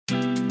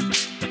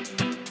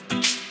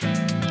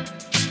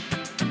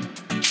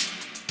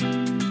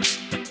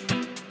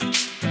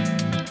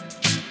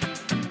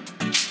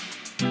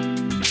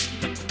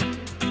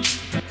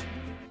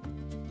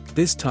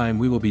This time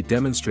we will be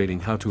demonstrating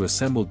how to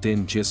assemble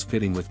DIN JIS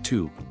fitting with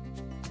tube.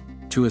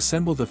 To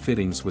assemble the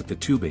fittings with the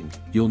tubing,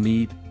 you'll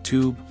need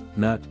tube,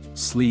 nut,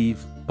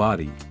 sleeve,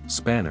 body,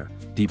 spanner,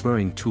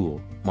 deburring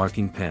tool,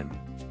 marking pen.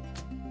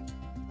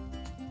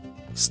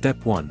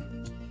 Step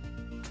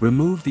 1.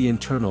 Remove the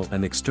internal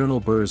and external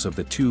burrs of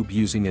the tube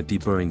using a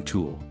deburring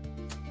tool.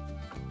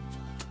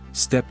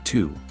 Step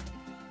 2.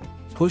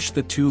 Push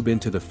the tube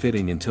into the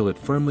fitting until it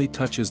firmly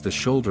touches the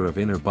shoulder of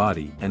inner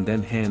body and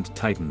then hand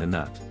tighten the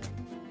nut.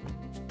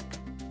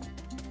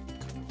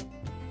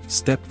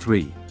 Step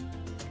 3.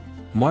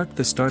 Mark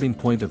the starting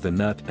point of the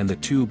nut and the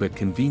tube at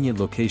convenient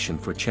location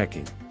for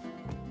checking.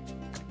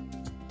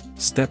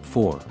 Step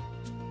 4.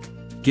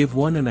 Give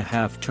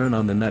 1.5 turn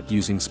on the nut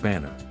using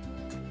spanner.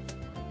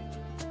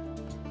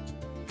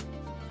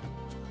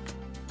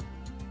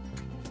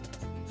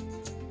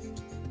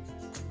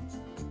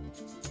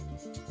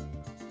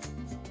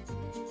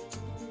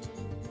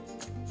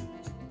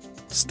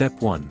 Step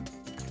 1.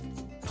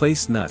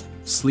 Place nut,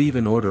 sleeve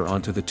in order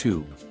onto the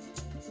tube.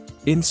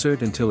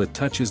 Insert until it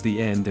touches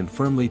the end and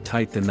firmly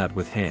tighten the nut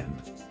with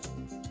hand.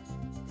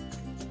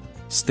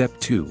 Step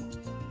 2.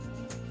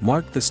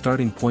 Mark the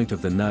starting point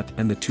of the nut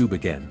and the tube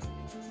again.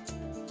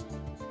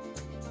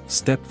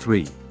 Step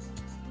 3.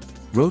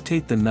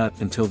 Rotate the nut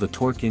until the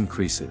torque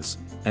increases,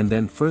 and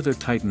then further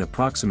tighten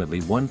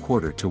approximately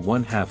 1/4 to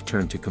 1/2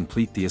 turn to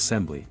complete the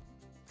assembly.